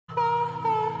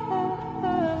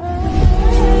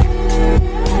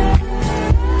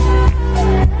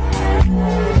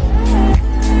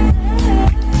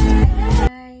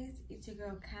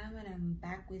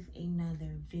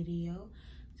video.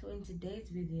 So in today's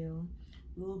video,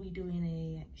 we will be doing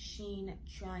a SHEIN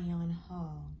try on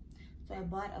haul. So I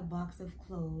bought a box of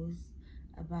clothes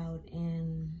about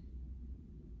in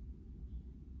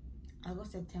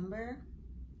September,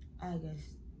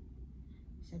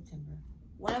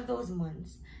 one of those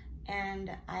months,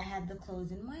 and I had the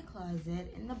clothes in my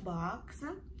closet in the box.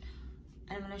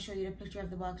 I'm going to show you the picture of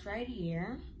the box right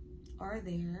here or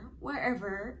there,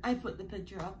 wherever I put the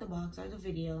picture of the box or the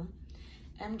video.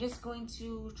 I'm just going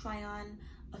to try on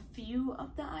a few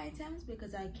of the items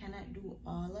because I cannot do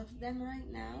all of them right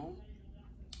now.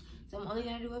 So I'm only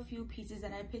going to do a few pieces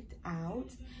that I picked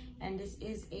out, and this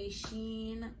is a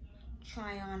SHEIN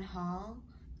try on haul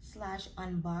 /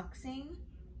 unboxing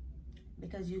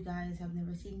because you guys have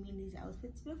never seen me in these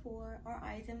outfits before or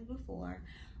items before.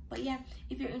 But yeah,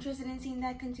 if you're interested in seeing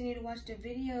that, continue to watch the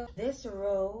video. This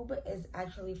robe is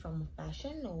actually from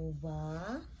Fashion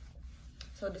Nova.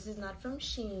 So this is not from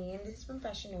SHEIN, this is from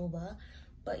Fashion Nova.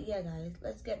 But yeah guys,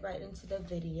 let's get right into the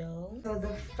video. So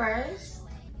the first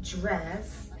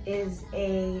dress is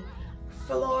a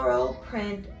floral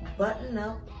print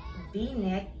button-up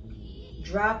V-neck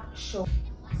drop short.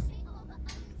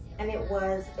 And it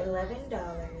was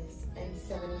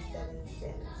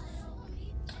 $11.77.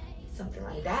 Something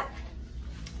like that.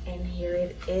 And here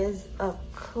it is up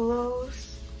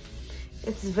close.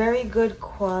 It's very good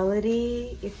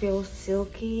quality. It feels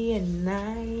silky and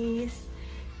nice.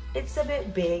 It's a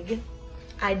bit big.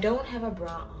 I don't have a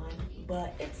bra on,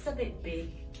 but it's a bit big.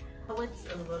 How it's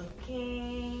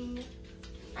looking.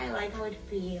 I like how it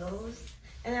feels.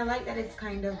 And I like that it's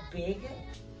kind of big.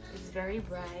 It's very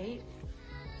bright.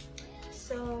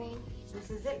 So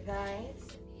this is it,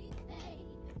 guys.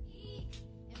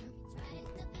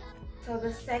 So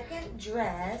the second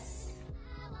dress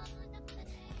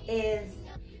is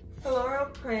floral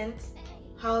print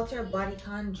halter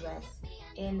bodycon dress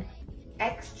in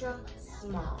extra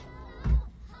small.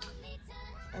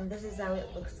 And this is how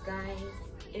it looks, guys.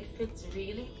 It fits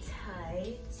really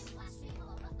tight.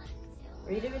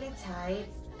 Really tight,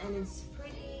 and it's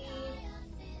pretty,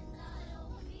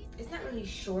 it's not really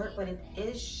short, but it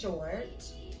is short.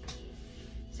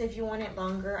 So if you want it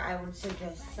longer, I would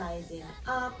suggest sizing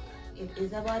up. It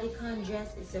is a bodycon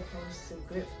dress. It's supposed to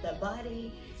grip the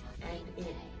body, and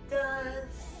it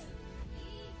does.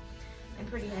 I'm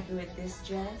pretty happy with this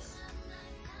dress.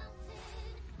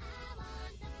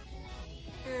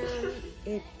 And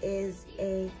it is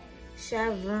a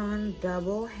chevron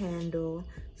double handle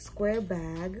square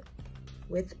bag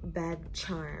with bag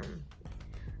charm.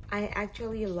 I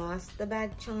actually lost the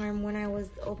bag charm when I was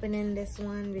opening this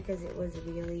one because it was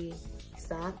really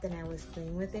soft and I was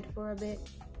playing with it for a bit,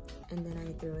 and then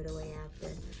I threw it away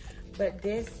after. But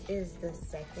this is the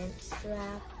second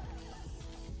strap.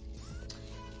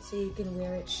 So you can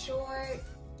wear it short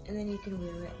and then you can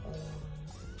wear it long.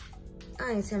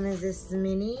 Item is this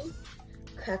mini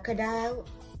crocodile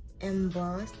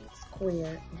embossed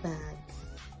square bag.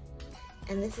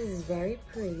 And this is very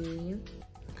pretty.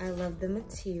 I love the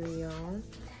material.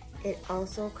 It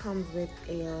also comes with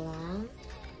a long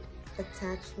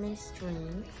attachment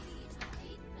string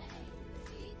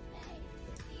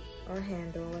or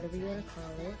handle, whatever you want to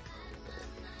call it.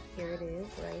 Here it is,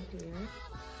 right here.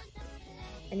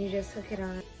 And you just hook it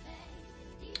on.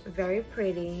 Very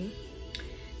pretty.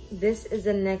 This is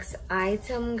the next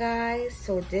item, guys.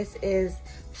 So this is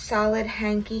solid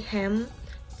hanky hem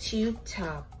tube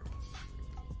top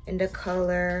in the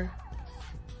color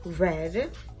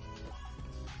red.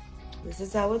 This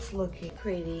is how it's looking.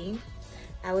 Pretty.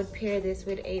 I would pair this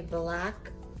with a black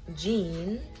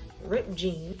jean, ripped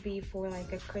jean, be for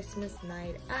like a Christmas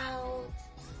night out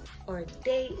or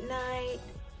date night.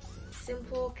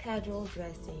 Simple casual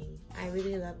dressing. I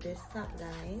really love this top,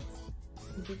 guys.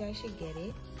 You guys should get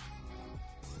it.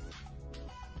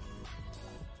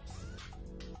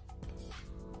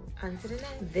 On to the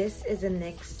next. This is the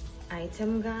next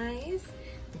item, guys.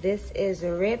 This is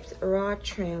a ripped raw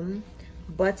trim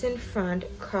button front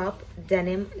crop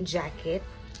denim jacket.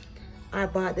 I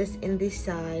bought this in the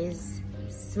size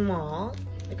small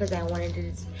because I wanted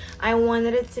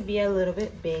it to be a little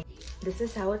bit big. This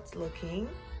is how it's looking.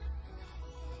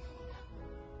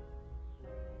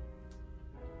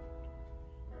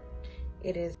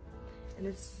 It is, and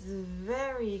it's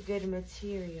very good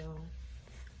material.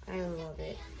 I love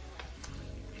it.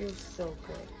 Feels so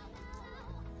good.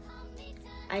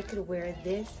 I could wear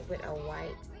this with a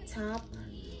white top,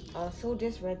 also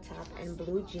this red top and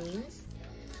blue jeans.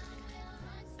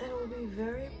 It will be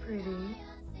very pretty.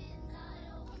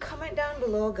 Comment down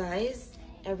below, guys,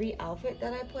 every outfit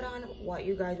that I put on, what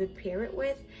you guys would pair it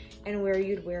with and where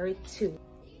you'd wear it to.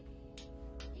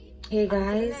 Hey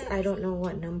guys, I don't know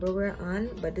what number we're on,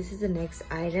 but this is the next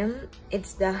item.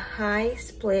 It's the high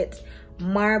split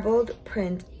marbled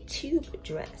print tube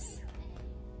dress.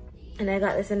 And I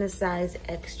got this in a size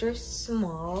extra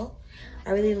small.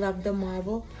 I really love the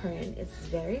marble print. It's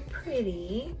very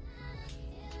pretty.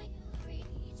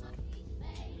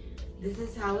 This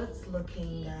is how it's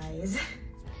looking, guys.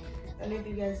 I don't know if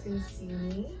you guys can see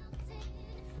me.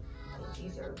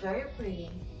 These are very pretty.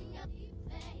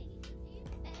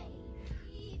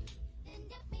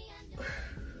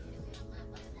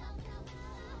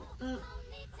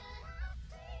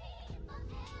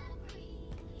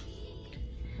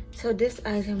 So this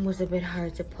item was a bit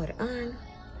hard to put on.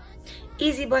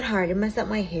 Easy but hard, it messed up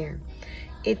my hair.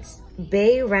 It's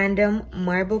Bay Random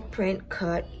Marble Print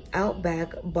Cut Out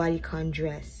Back Bodycon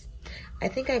Dress. I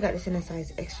think I got this in a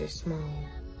size extra small.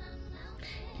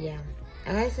 Yeah,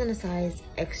 I got this in a size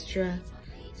extra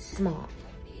small.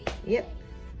 Yep.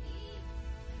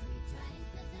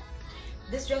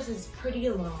 This dress is pretty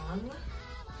long.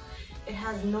 It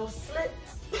has no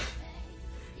slits.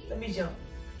 Let me jump.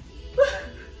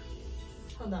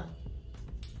 Hold on.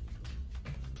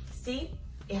 See,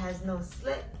 it has no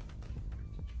slit.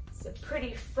 It's a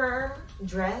pretty firm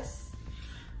dress.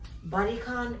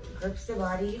 Bodycon grips the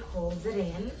body, holds it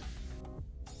in.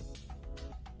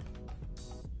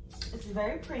 It's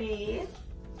very pretty.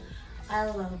 I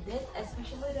love this,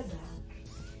 especially the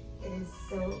back. It is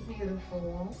so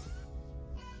beautiful.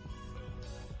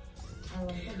 I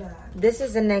love the back. This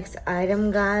is the next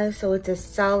item, guys. So it's a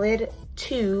solid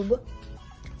tube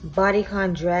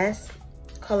bodycon dress,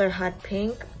 color hot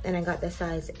pink, and I got the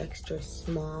size extra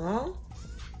small.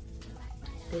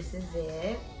 This is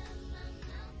it.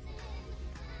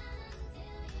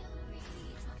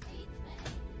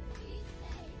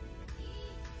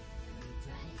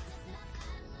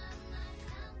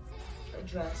 A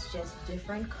dress, just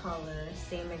different color,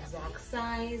 same exact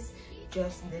size,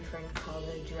 just different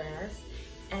color dress.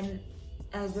 And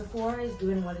as before, it's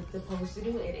doing what it's supposed to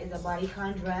do. It is a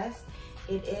bodycon dress.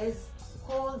 It is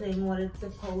holding what it's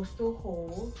supposed to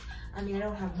hold. I mean, I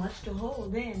don't have much to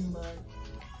hold in, but...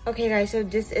 Okay guys, so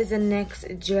this is the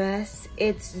next dress.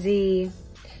 It's the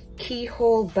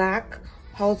keyhole back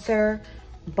halter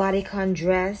bodycon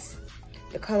dress.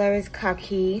 The color is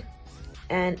khaki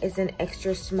and it's an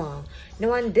extra small.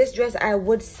 Now on this dress, I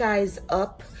would size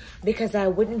up because I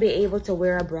wouldn't be able to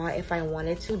wear a bra if I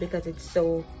wanted to because it's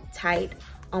so tight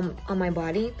on my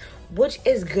body, which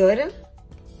is good.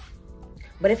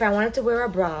 But if I wanted to wear a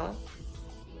bra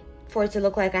for it to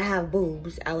look like I have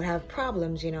boobs, I would have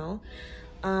problems, you know?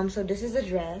 So this is the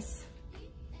dress.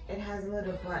 It has a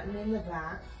little button in the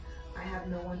back. I have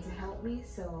no one to help me,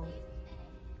 so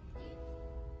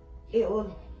it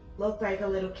will look like a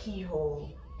little keyhole.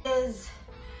 It is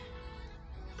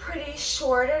pretty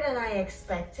shorter than I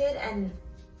expected, and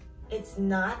it's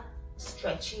not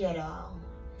stretchy at all.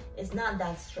 It's not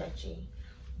that stretchy,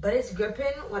 but it's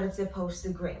gripping what it's supposed to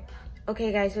grip.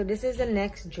 Okay guys, so this is the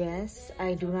next dress.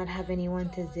 I do not have anyone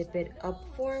to zip it up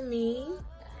for me,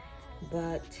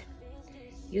 but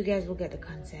you guys will get the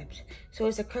concept. So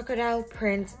it's a crocodile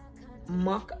print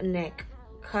mock neck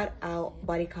cut out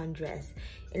bodycon dress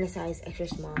in a size extra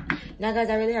small. Now guys,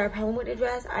 I really have a problem with the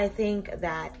dress. I think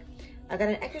that I got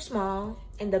an extra small.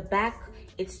 In the back,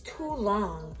 it's too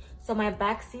long. So my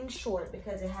back seems short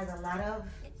because it has a lot of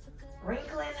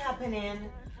wrinkling happening.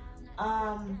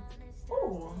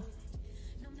 Ooh.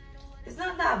 It's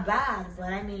not that bad,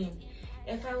 but I mean,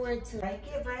 if I were to like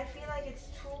it, but I feel like it's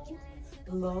too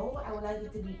low. I would like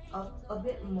it to be up a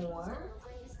bit more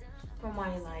for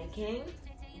my liking,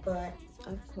 but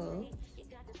up close.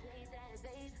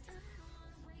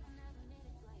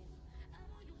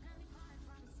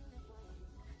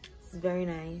 It's very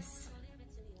nice.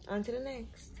 On to the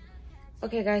next.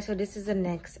 Okay guys, so this is the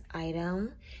next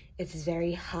item. It's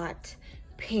very hot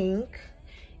pink.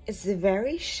 It's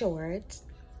very short.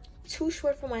 Too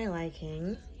short for my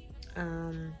liking.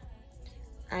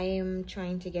 I am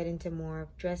trying to get into more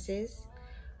dresses.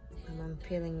 I'm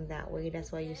feeling that way.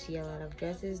 That's why you see a lot of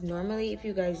dresses. Normally, if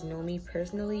you guys know me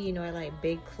personally, you know I like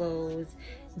big clothes,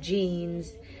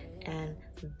 jeans, and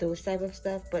those type of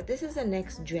stuff. But this is the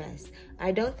next dress.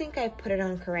 I don't think I put it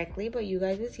on correctly, but you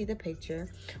guys will see the picture.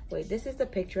 Wait, this is the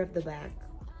picture of the back.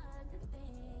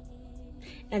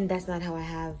 And that's not how I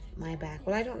have my back.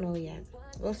 Well, I don't know yet.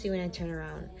 We'll see when I turn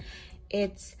around.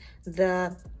 It's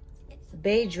the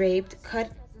bay draped, cut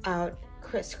out,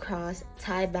 crisscross,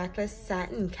 tie backless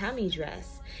satin cami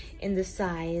dress in the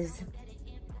size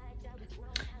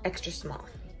extra small.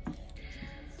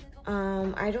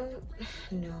 I don't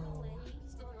know.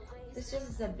 This just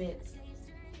is a bit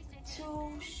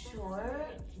too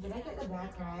short. Did I get the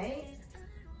back right?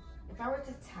 If I were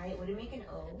to tie it, would it make an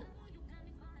O?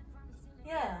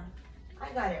 Yeah,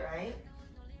 I got it right.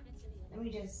 Let me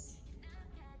just...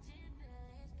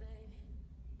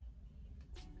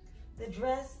 The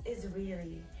dress is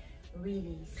really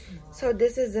small. So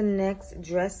this is the next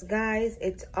dress, guys.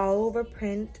 It's all over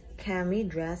print cami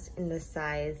dress in the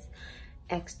size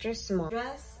extra small.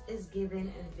 Dress is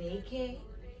given a vacay.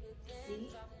 See?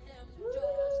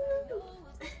 Woo!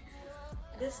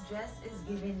 This dress is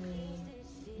giving me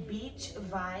beach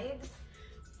vibes.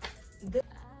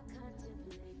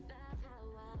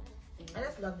 I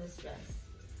just love this dress.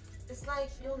 It's like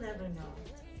you'll never know.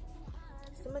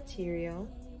 It's the material.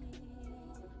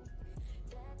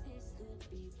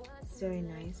 It's very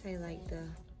nice. I like the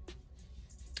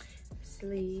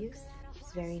sleeves.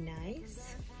 It's very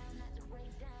nice.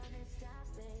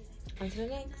 On to the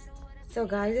next. So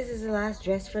guys, this is the last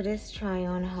dress for this try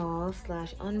on haul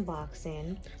slash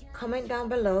unboxing. Comment down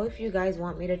below if you guys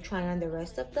want me to try on the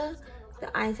rest of the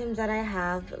items that I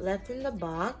have left in the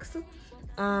box.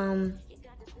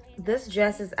 This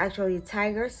dress is actually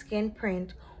tiger skin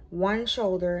print, one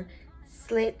shoulder,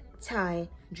 slit tie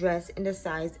dress in the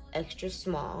size extra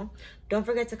small. Don't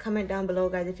forget to comment down below,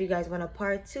 guys, if you guys want a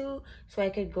part 2 so I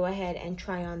could go ahead and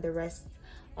try on the rest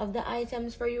of the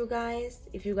items for you guys.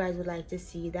 If you guys would like to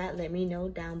see that, let me know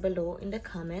down below in the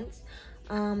comments.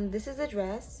 This is a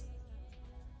dress,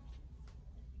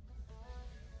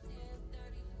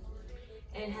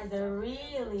 and it has a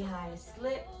really high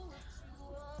slit.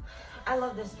 I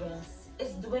love this dress.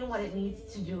 It's doing what it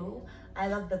needs to do. I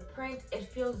love the print. It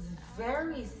feels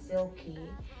very silky,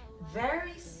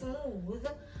 very smooth.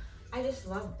 I just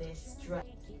love this dress.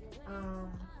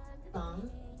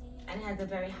 Long, and it has a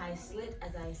very high slit,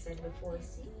 as I said before.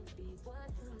 See,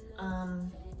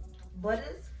 but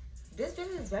this dress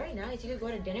is very nice. You could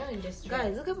go to dinner in this dress.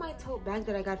 Guys, look at my tote bag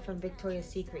that I got from Victoria's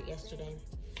Secret yesterday.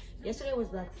 Yesterday was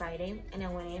Black Friday, and I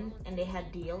went in and they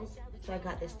had deals, so I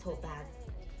got this tote bag.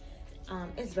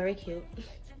 It's very cute.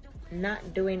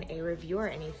 Not doing a review or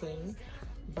anything,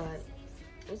 but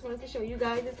I just wanted to show you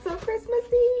guys. It's so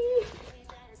Christmassy.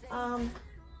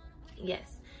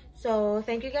 Yes. So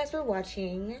thank you guys for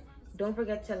watching. Don't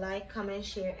forget to like, comment,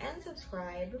 share, and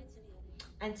subscribe.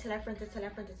 And tell a friend to tell a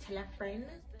friend to tell a friend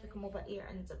to come over here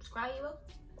and subscribe.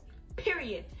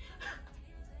 Period.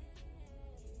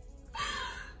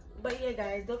 But yeah,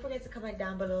 guys, don't forget to comment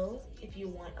down below if you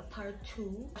want a part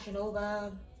 2. Fashion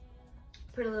Nova,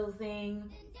 Pretty Little Thing,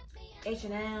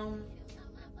 H&M,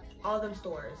 all them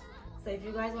stores. So if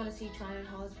you guys want to see try on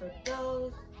hauls for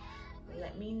those,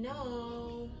 let me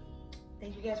know.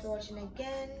 Thank you guys for watching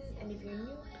again, and if you're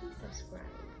new, please subscribe.